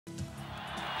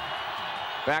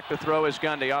Back to throw is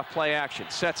Gundy, off play action,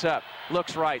 sets up,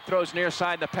 looks right, throws near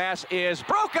side, the pass is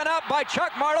broken up by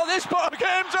Chuck Marlowe. This ball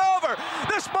game's over!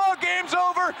 This ball game's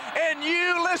over, and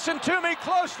you listen to me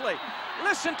closely.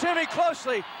 Listen to me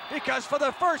closely, because for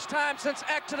the first time since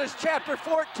Exodus chapter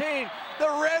 14, the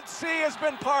Red Sea has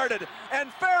been parted,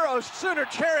 and Pharaoh's Sooner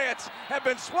chariots have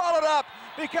been swallowed up,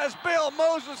 because Bill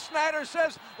Moses Snyder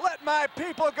says, let my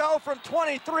people go from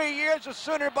 23 years of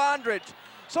Sooner bondage.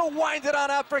 So wind it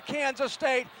on up for Kansas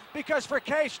State, because for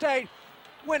K-State,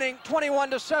 winning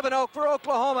 21-7 for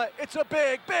Oklahoma, it's a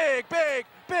big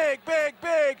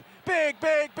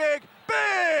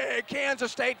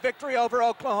Kansas State victory over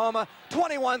Oklahoma,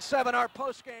 21-7 our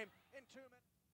postgame.